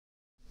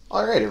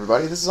Alright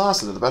everybody, this is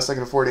Austin of the Best I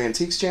Can Afford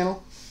Antiques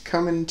channel,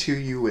 coming to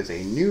you with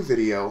a new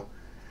video.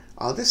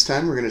 This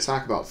time we're going to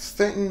talk about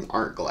Fenton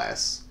art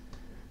glass.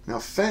 Now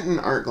Fenton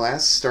art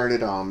glass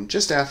started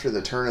just after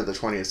the turn of the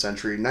 20th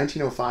century,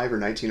 1905 or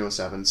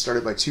 1907,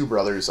 started by two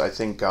brothers, I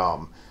think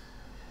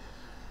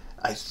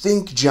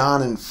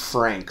John and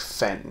Frank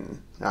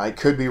Fenton. Now, I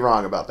could be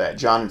wrong about that.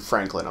 John and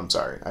Franklin, I'm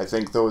sorry. I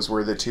think those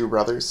were the two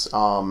brothers.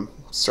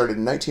 Started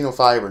in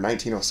 1905 or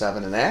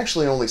 1907, and they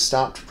actually only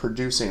stopped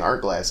producing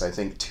art glass, I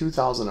think,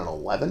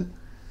 2011.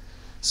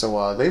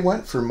 So they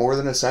went for more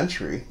than a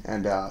century,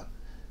 and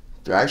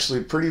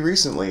actually pretty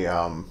recently,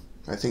 I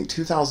think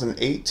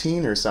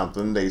 2018 or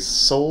something, they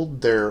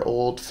sold their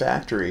old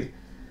factory,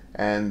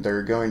 and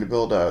they're going to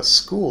build a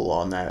school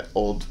on that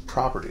old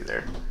property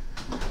there.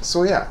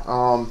 So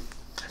yeah,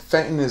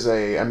 Fenton is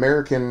an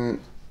American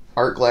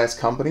art glass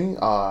company.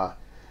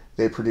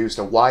 They produced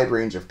a wide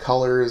range of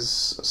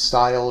colors,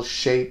 styles,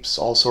 shapes,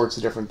 all sorts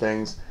of different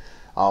things,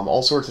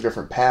 all sorts of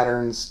different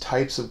patterns,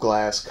 types of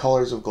glass,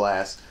 colors of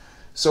glass.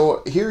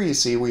 So here you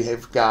see we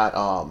have got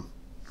an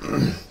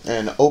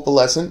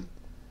opalescent,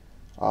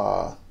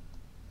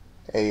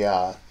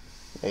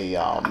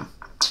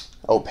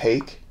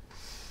 opaque,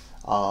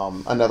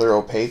 another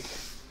opaque.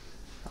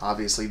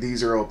 Obviously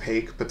these are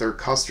opaque, but they're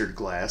custard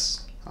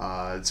glass.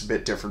 It's a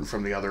bit different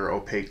from the other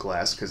opaque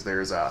glass because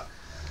there's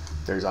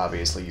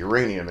obviously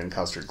uranium in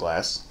custard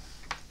glass.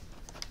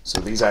 So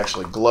these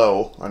actually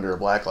glow under a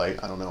black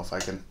light. I don't know if I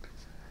can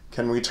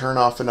we turn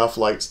off enough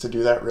lights to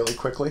do that really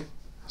quickly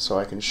so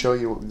I can show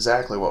you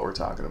exactly what we're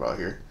talking about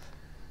here.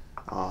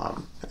 I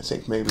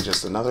think maybe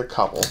just another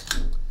couple.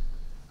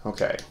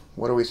 Okay,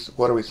 what do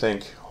we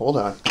think? Hold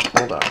on.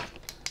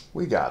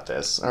 We got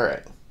this. All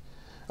right.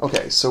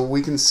 Okay, so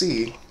we can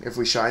see if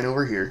we shine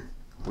over here,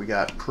 we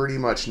got pretty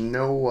much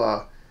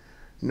no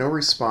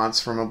response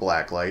from a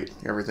black light.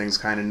 Everything's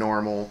kind of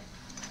normal.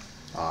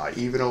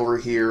 Even over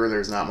here,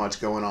 there's not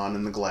much going on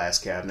in the glass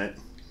cabinet.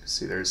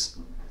 See, there's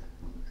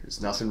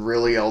nothing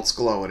really else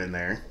glowing in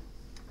there.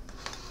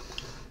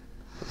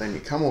 But then you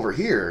come over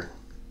here,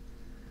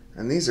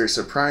 and these are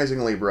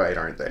surprisingly bright,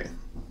 aren't they?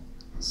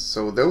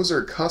 So those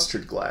are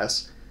custard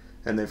glass,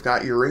 and they've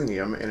got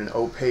uranium in an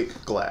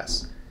opaque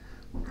glass.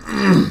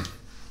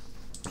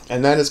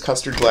 And that is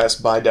custard glass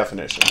by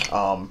definition.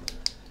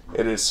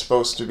 It is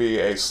supposed to be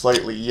a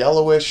slightly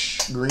yellowish,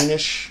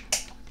 greenish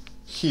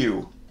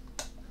hue.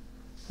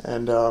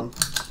 And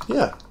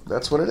yeah,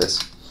 that's what it is.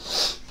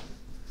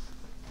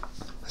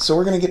 So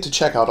we're going to get to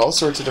check out all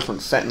sorts of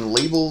different Fenton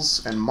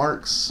labels and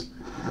marks,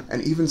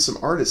 and even some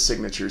artist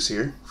signatures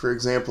here. For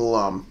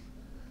example,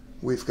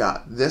 we've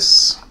got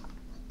this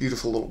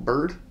beautiful little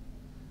bird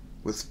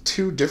with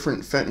two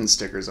different Fenton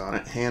stickers on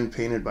it, hand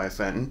painted by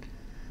Fenton,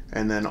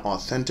 and then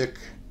authentic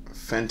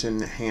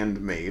Fenton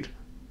handmade,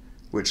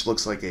 which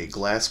looks like a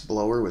glass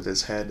blower with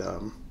his head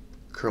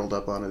curled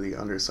up onto the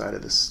underside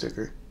of this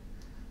sticker.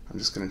 I'm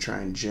just going to try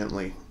and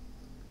gently...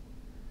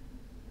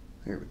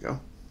 There we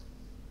go.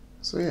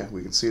 So yeah,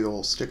 we can see the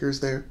whole stickers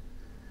there.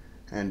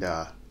 And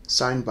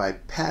signed by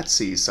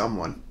Patsy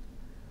someone.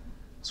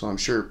 So I'm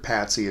sure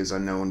Patsy is a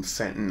known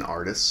Fenton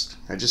artist.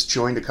 I just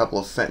joined a couple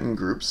of Fenton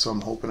groups, so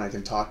I'm hoping I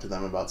can talk to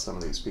them about some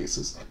of these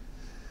pieces.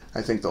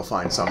 I think they'll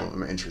find some of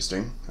them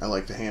interesting. I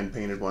like the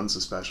hand-painted ones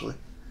especially.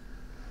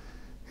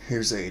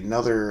 Here's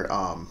another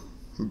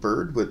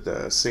bird with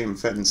the same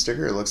Fenton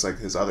sticker. It looks like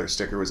his other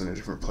sticker was in a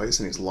different place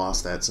and he's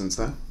lost that since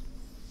then.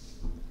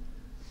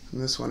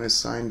 And this one is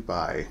signed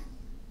by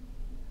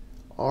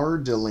R.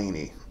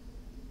 Delaney.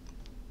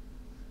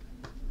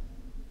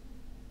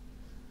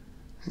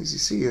 As you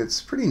see,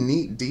 it's pretty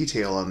neat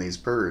detail on these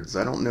birds.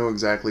 I don't know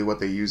exactly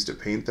what they used to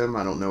paint them.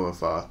 I don't know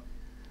if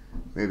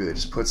maybe they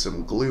just put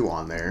some glue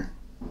on there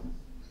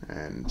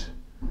and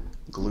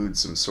glued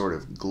some sort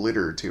of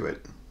glitter to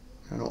it.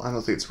 I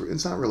don't think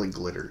it's not really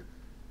glitter.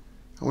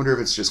 I wonder if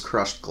it's just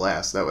crushed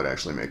glass. That would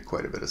actually make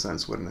quite a bit of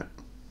sense, wouldn't it?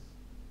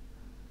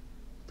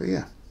 But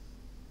yeah,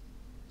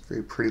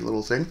 very pretty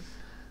little thing.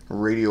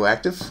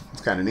 Radioactive.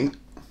 It's kind of neat.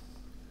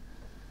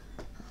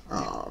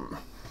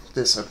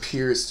 This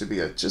appears to be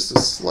just a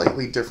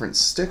slightly different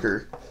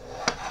sticker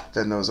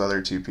than those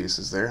other two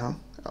pieces there, huh?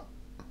 Oh.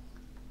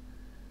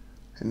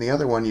 In the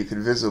other one, you could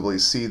visibly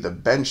see the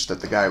bench that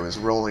the guy was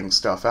rolling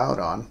stuff out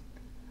on,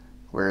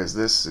 whereas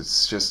this,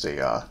 it's just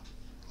a,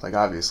 like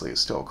obviously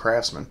it's still a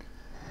craftsman,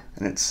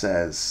 and it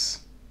says,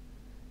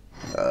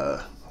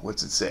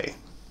 what's it say?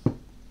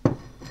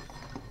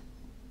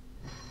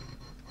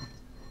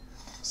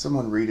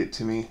 Someone read it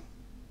to me.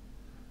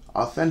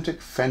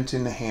 Authentic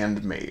Fenton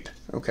handmade.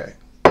 Okay.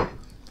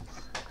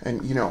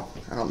 And you know,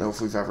 I don't know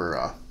if we've ever,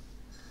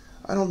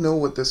 I don't know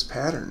what this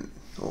pattern,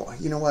 oh,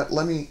 you know what,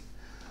 let me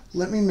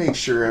make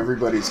sure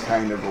everybody's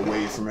kind of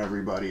away from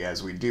everybody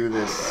as we do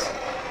this.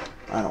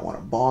 I don't want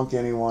to bonk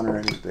anyone or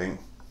anything.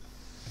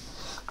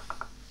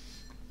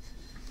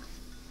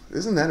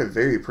 Isn't that a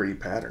very pretty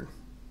pattern?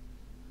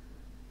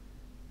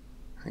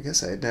 I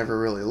guess I had never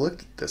really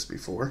looked at this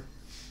before.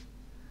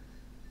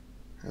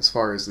 As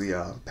far as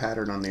the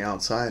pattern on the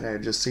outside, I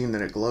had just seen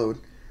that it glowed.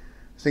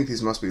 I think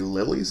these must be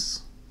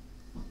lilies.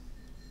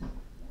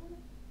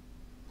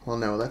 Well,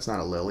 no, that's not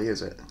a lily,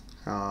 is it?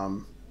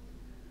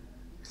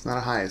 It's not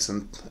a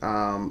hyacinth.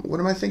 What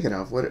am I thinking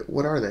of?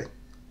 What are they?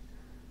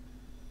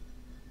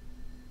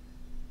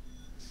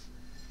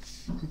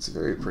 It's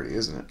very pretty,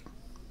 isn't it?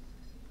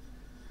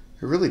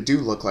 They really do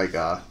look like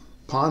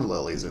pond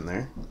lilies in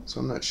there, so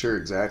I'm not sure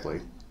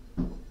exactly.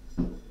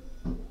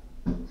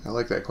 I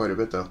like that quite a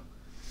bit, though.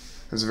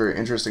 It's a very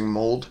interesting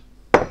mold.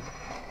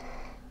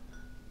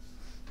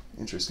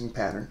 Interesting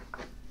pattern.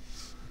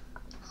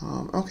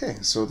 Okay,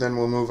 so then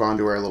we'll move on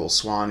to our little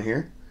swan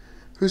here,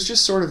 who's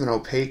just sort of an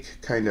opaque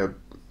kind of,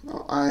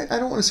 well, I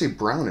don't want to say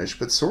brownish,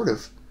 but sort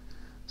of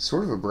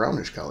a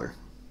brownish color.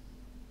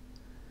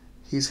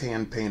 He's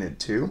hand painted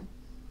too.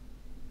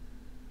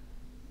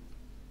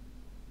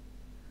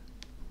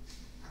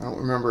 I don't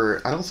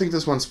remember, I don't think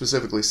this one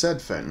specifically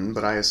said Fenton,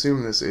 but I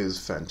assume this is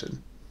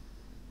Fenton.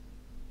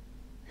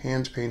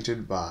 Hand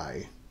painted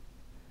by,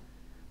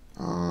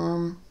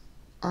 I'm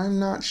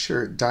not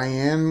sure.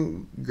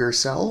 Diane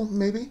Gersel,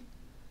 maybe?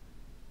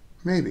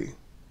 Maybe.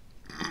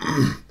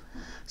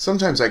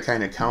 Sometimes I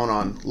kind of count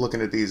on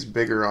looking at these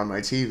bigger on my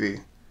TV,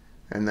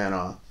 and then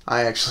I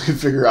actually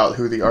figure out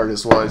who the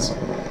artist was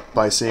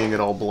by seeing it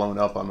all blown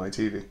up on my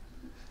TV.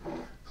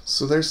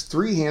 So there's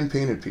 3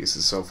 hand-painted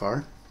pieces so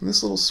far. And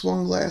this little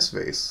swung glass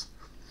vase.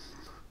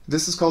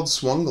 This is called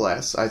swung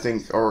glass, I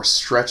think, or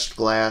stretched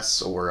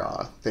glass,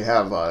 or they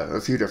have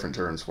a few different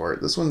terms for it.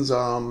 This one's,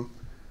 I'm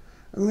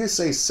going to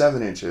say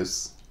 7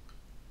 inches.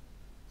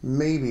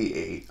 Maybe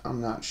 8. I'm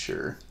not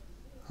sure.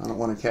 I don't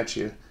want to catch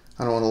you.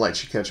 I don't want to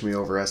let you catch me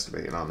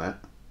overestimating on that.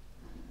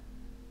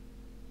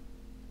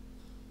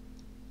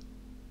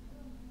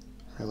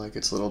 I like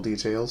its little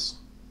details.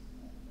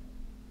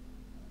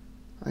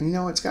 And you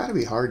know, it's got to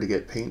be hard to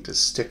get paint to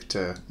stick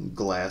to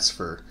glass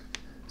for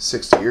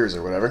 60 years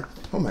or whatever.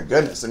 Oh my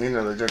goodness, I need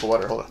another drink of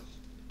water. Hold on.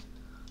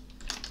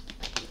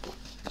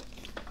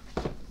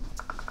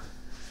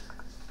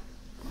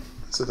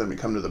 So then we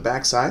come to the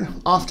back side.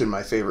 Often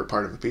my favorite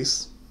part of a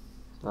piece.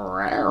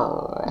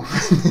 I'm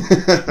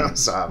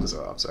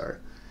sorry.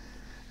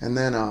 And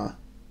then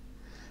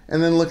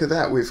look at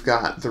that. We've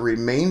got the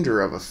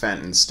remainder of a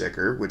Fenton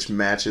sticker, which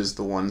matches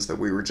the ones that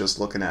we were just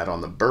looking at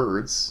on the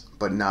birds,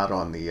 but not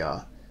on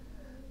the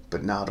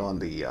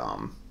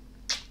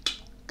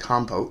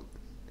compote.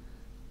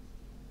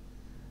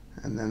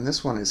 And then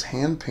this one is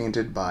hand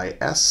painted by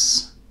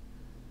S.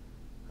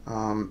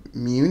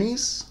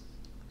 Muniz?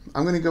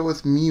 I'm going to go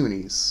with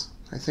Muniz.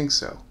 I think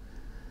so.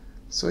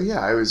 So yeah,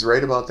 I was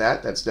right about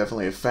that. That's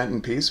definitely a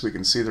Fenton piece. We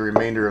can see the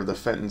remainder of the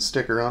Fenton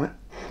sticker on it.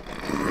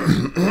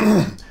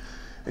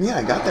 And yeah,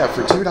 I got that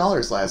for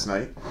 $2 last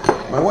night.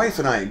 My wife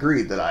and I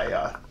agreed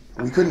that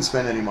we couldn't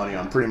spend any money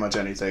on pretty much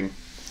anything.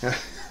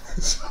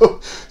 So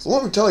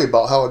let me tell you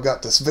about how I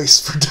got this vase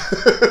for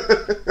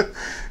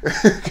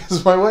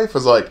because my wife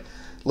was like,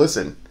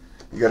 listen,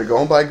 you got to go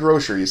and buy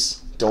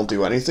groceries. Don't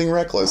do anything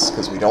reckless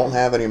because we don't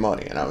have any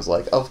money. And I was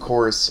like, of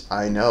course,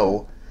 I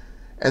know.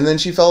 And then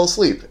she fell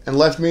asleep and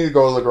left me to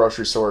go to the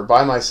grocery store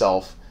by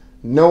myself,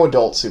 no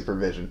adult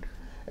supervision.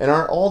 And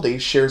our Aldi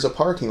shares a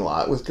parking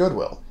lot with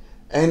Goodwill.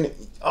 And,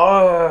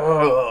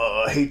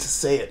 I hate to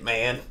say it,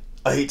 man.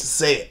 I hate to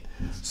say it.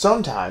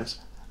 Sometimes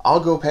I'll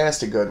go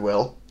past a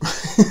Goodwill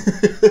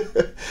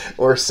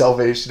or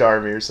Salvation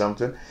Army or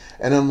something,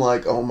 and I'm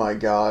like, oh my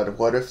god,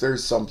 what if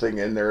there's something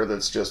in there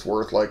that's just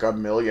worth like $1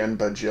 million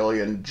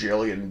bajillion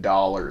jillion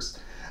dollars,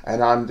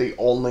 and I'm the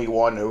only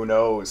one who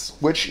knows?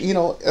 Which, you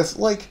know, it's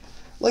like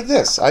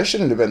this. I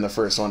shouldn't have been the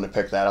first one to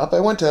pick that up.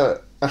 I went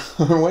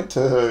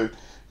to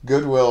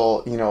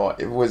Goodwill, you know,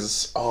 it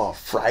was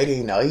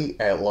Friday night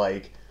at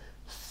like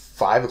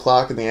 5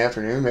 o'clock in the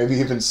afternoon, maybe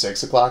even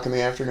 6 o'clock in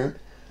the afternoon,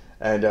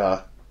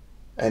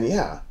 and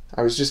yeah,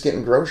 I was just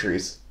getting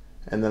groceries,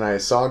 and then I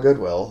saw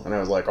Goodwill, and I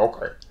was like,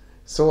 okay.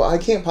 So I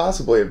can't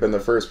possibly have been the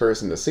first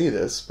person to see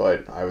this,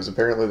 but I was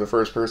apparently the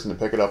first person to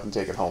pick it up and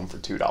take it home for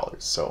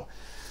 $2. So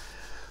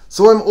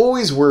I'm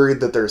always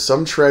worried that there's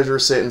some treasure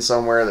sitting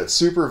somewhere that's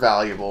super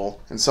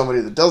valuable, and somebody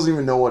that doesn't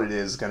even know what it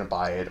is going to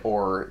buy it,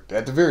 or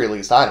at the very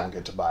least, I don't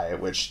get to buy it,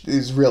 which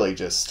is really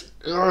just...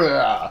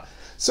 Ugh.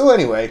 So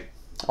anyway,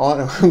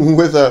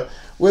 with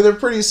a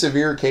pretty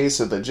severe case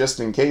of the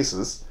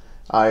just-in-cases,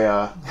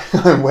 I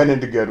went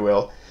into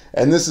Goodwill,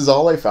 and this is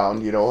all I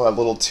found, you know, a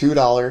little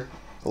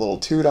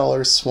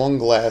 $2 swung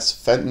glass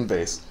Fenton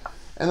vase.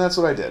 And that's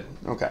what I did.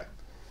 Okay.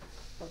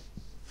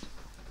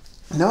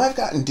 Now I've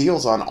gotten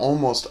deals on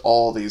almost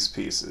all these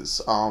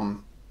pieces.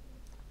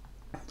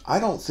 I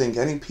don't think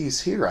any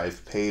piece here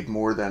I've paid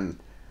more than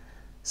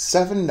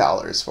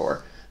 $7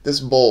 for.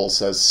 This bowl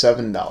says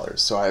 $7,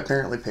 so I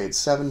apparently paid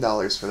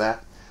 $7 for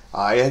that.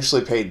 I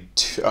actually paid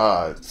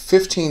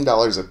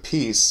 $15 a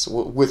piece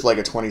with like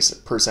a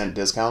 20%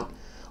 discount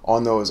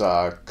on those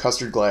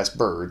custard glass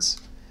birds.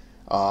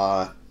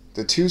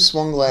 The 2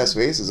 swung glass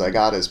vases I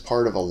got as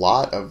part of a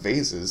lot of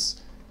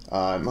vases.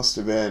 It must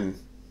have been,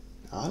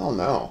 I don't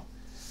know,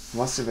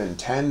 must have been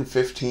 10,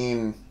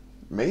 15,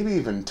 maybe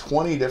even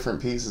 20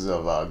 different pieces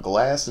of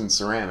glass and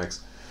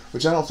ceramics,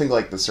 which I don't think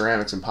like the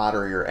ceramics and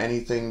pottery or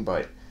anything,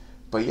 but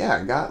But yeah,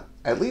 I got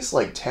at least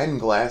like 10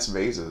 glass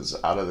vases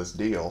out of this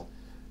deal,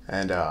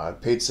 and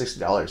paid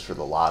 $60 for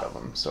the lot of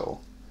them. So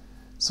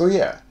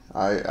yeah,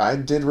 I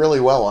did really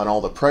well on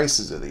all the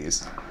prices of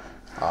these.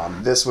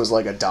 This was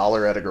like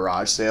 $1 at a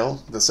garage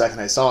sale. The second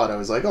I saw it, I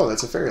was like, oh,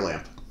 that's a fairy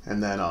lamp.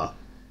 And then I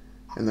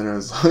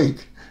was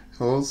like,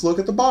 well, let's look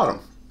at the bottom.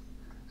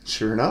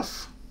 Sure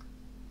enough,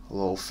 a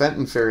little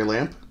Fenton fairy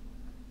lamp.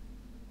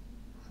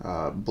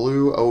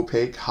 Blue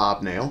opaque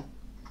hobnail.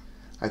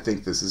 I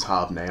think this is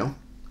hobnail.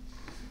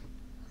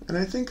 And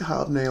I think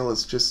hobnail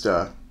is just,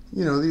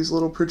 you know, these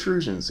little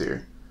protrusions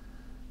here.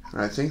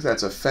 And I think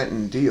that's a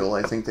Fenton deal.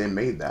 I think they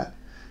made that.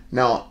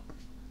 Now,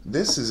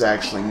 this is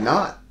actually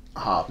not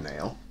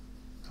hobnail.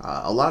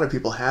 A lot of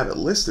people have it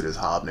listed as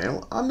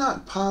hobnail. I'm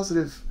not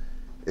positive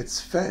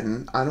it's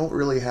Fenton. I don't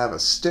really have a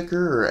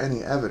sticker or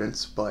any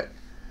evidence, but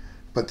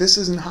this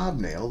isn't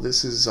hobnail.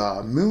 This is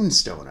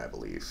moonstone, I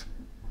believe.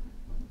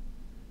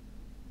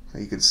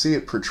 You can see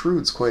it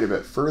protrudes quite a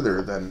bit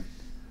further than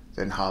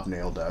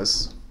hobnail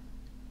does.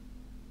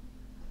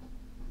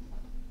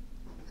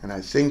 And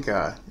I think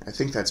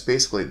that's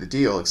basically the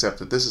deal, except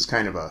that this is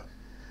kind of a,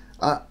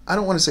 I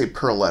don't want to say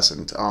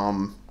pearlescent,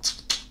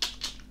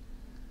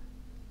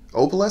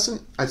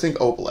 opalescent? I think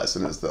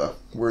opalescent is the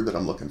word that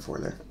I'm looking for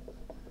there.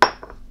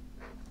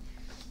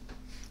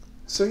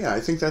 So yeah, I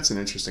think that's an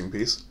interesting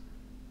piece.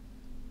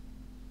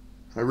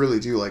 I really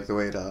do like the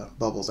way it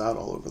bubbles out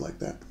all over like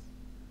that.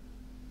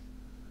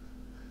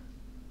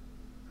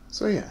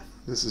 So yeah,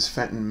 this is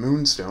Fenton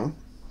Moonstone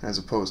as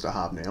opposed to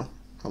hobnail.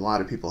 A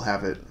lot of people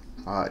have it.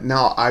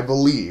 Now, I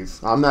believe,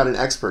 I'm not an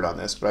expert on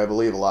this, but I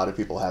believe a lot of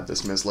people have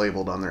this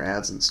mislabeled on their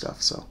ads and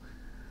stuff.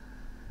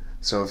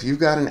 So if you've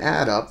got an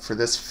ad up for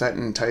this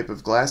Fenton type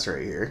of glass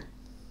right here,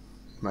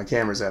 my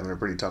camera's having a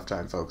pretty tough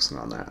time focusing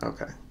on that.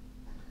 Okay.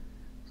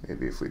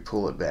 Maybe if we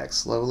pull it back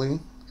slowly.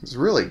 It's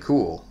really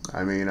cool.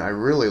 I mean, I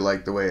really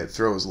like the way it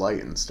throws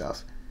light and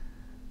stuff.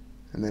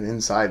 And then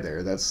inside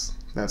there, that's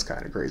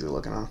kind of crazy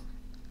looking, huh?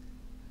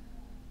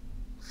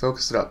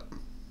 Focus it up.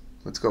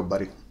 Let's go,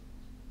 buddy.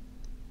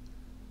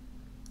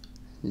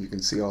 You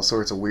can see all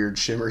sorts of weird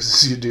shimmers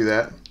as you do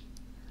that.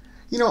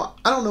 You know,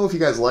 I don't know if you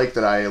guys like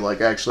that I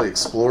actually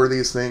explore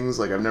these things.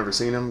 Like, I've never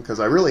seen them, because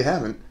I really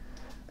haven't.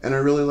 And I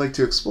really like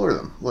to explore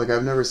them. Like,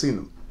 I've never seen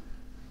them.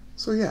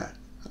 So yeah,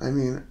 I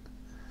mean,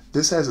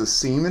 this has a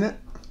seam in it.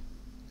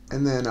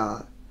 And then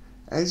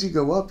as you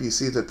go up, you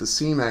see that the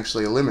seam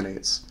actually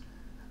eliminates.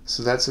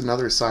 So that's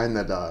another sign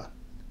that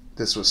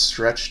this was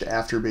stretched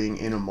after being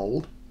in a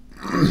mold.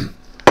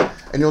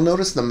 And you'll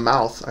notice the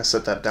mouth, I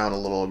set that down a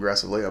little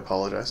aggressively, I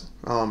apologize.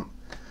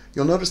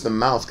 You'll notice the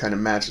mouth kind of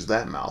matches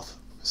that mouth.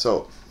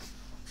 So,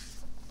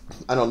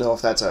 I don't know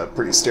if that's a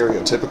pretty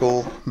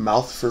stereotypical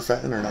mouth for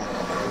Fenton or not.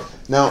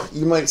 Now,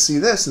 you might see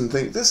this and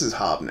think this is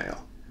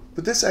hobnail.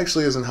 But this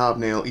actually isn't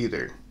hobnail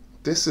either.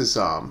 This is,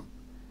 I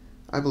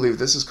believe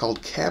this is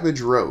called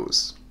cabbage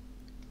rose.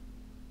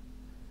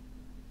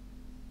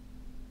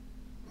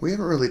 We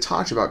haven't really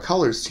talked about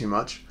colors too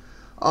much.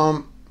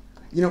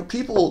 You know,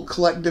 people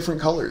collect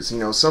different colors. You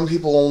know, some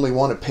people only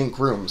want a pink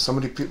room.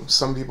 Some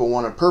people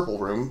want a purple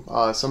room.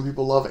 Some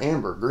people love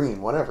amber,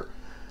 green, whatever.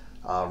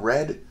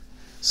 Red.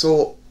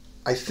 So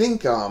I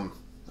think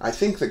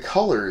the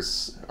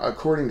colors,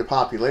 according to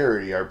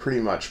popularity, are pretty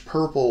much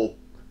purple,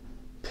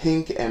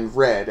 pink, and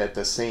red at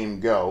the same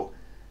go,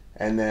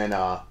 and then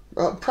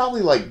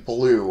probably like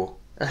blue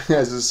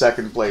as a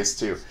second place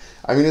too.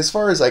 I mean, as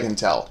far as I can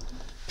tell,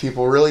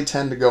 people really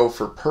tend to go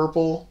for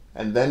purple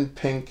and then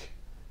pink.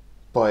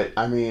 But,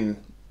 I mean,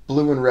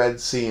 blue and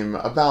red seem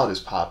about as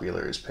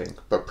popular as pink,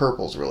 but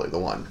purple's really the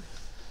one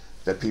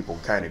that people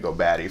kind of go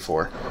batty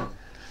for.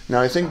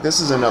 Now, I think this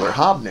is another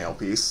hobnail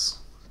piece.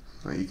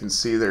 You can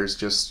see there's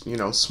just, you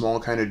know, small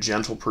kind of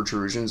gentle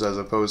protrusions as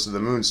opposed to the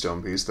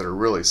moonstone piece that are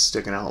really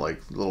sticking out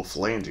like little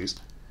phalanges.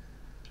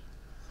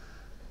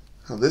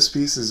 Now, this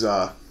piece is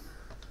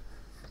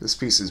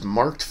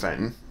marked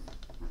Fenton.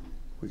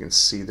 We can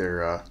see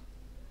their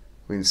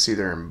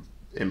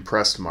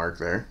impressed mark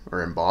there,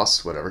 or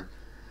embossed, whatever.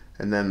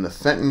 And then the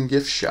Fenton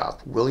Gift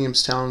Shop,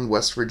 Williamstown,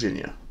 West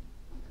Virginia.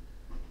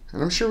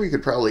 And I'm sure we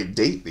could probably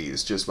date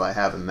these just by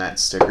having that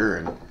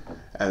sticker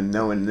and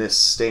knowing this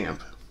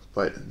stamp.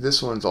 But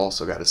this one's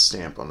also got a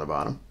stamp on the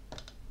bottom.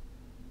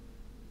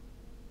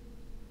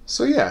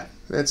 So yeah,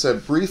 that's a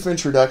brief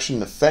introduction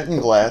to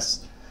Fenton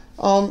Glass.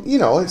 You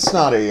know, it's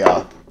not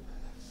a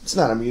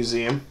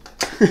museum.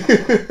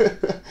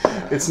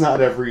 It's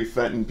not every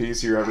Fenton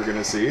piece you're ever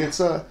gonna see. It's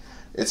a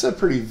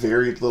pretty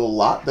varied little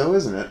lot, though,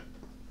 isn't it?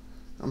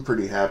 I'm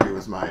pretty happy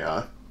with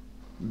my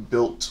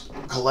built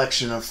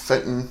collection of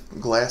Fenton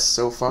glass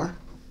so far.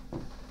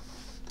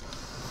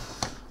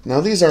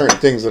 Now, these aren't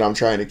things that I'm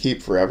trying to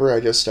keep forever. I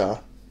just,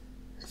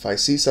 if I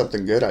see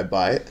something good, I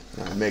buy it,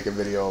 and I make a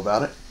video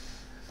about it.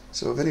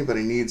 So if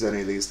anybody needs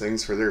any of these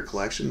things for their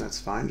collection, that's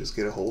fine. Just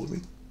get a hold of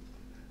me.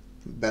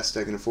 Best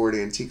I Can Afford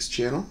Antiques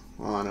channel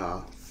on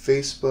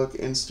Facebook,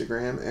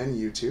 Instagram, and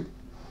YouTube.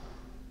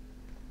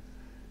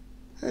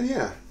 And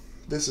yeah,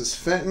 this is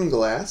Fenton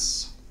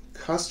glass,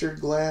 custard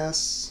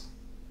glass,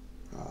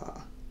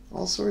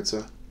 all sorts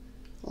of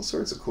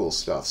cool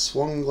stuff.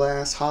 Swung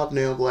glass,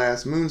 hobnail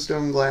glass,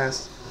 moonstone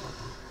glass,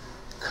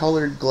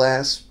 colored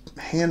glass,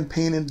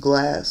 hand-painted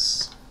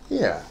glass.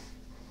 Yeah.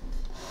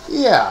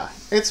 Yeah,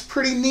 it's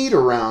pretty neat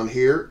around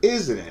here,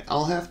 isn't it?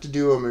 I'll have to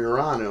do a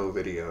Murano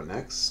video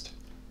next.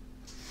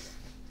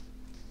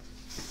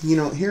 You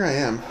know, here I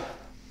am,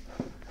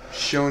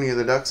 showing you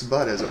the duck's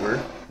butt, as it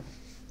were.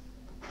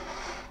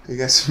 Are you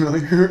guys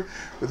familiar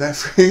with that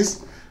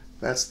phrase?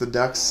 That's the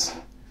duck's,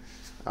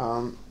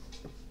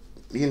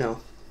 you know,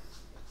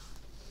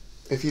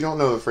 if you don't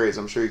know the phrase,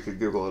 I'm sure you could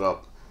Google it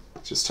up.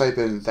 Just type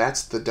in,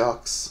 "that's the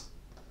ducks."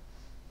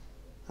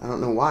 I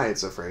don't know why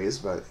it's a phrase,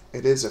 but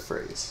it is a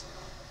phrase.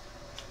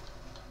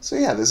 So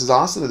yeah, this is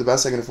Austin at the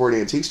Best I Can Afford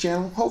Antiques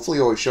channel. Hopefully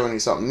always showing you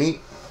something neat,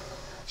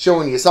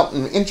 showing you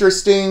something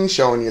interesting,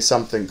 showing you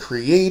something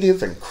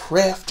creative and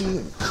crafty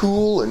and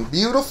cool and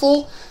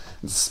beautiful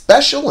and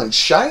special and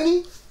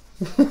shiny.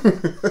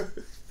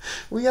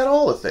 We got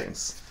all the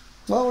things.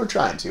 Well, we're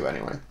trying to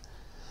anyway.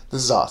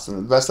 This is Austin,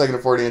 the Best I Can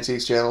Afford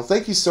Antiques channel.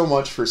 Thank you so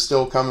much for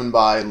still coming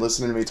by and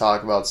listening to me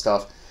talk about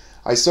stuff.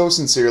 I so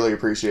sincerely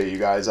appreciate you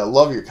guys. I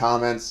love your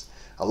comments.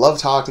 I love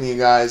talking to you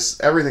guys.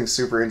 Everything's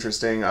super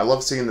interesting. I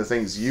love seeing the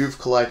things you've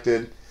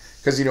collected.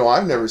 Because, you know,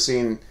 I've never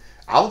seen,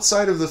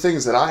 outside of the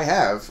things that I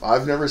have,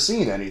 I've never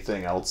seen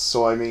anything else.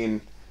 So, I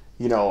mean,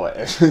 you know,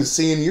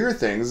 seeing your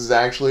things is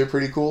actually a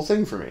pretty cool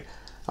thing for me.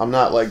 I'm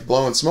not, like,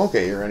 blowing smoke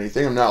at you or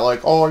anything. I'm not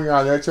like, oh,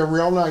 yeah, that's a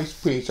real nice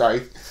piece.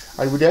 I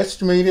would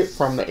estimate it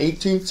from the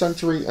 18th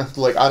century.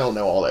 Like, I don't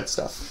know all that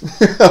stuff.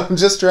 I'm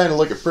just trying to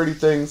look at pretty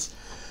things.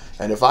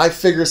 And if I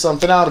figure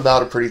something out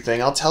about a pretty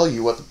thing, I'll tell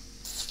you what the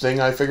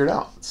thing I figured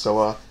out.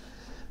 So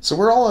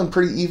we're all on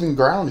pretty even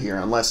ground here,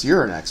 unless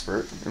you're an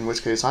expert, in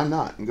which case I'm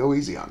not, and go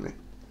easy on me.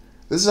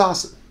 This is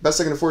Austin,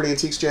 Best I Can Afford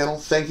Antiques channel,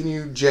 thanking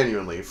you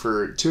genuinely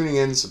for tuning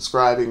in,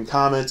 subscribing,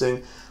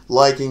 commenting,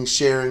 liking,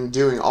 sharing,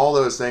 doing all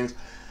those things.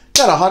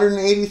 Got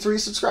 183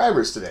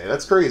 subscribers today.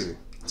 That's crazy.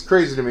 It's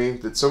crazy to me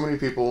that so many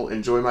people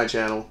enjoy my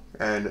channel,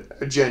 and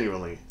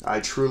genuinely, I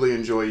truly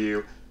enjoy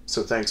you,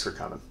 so thanks for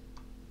coming.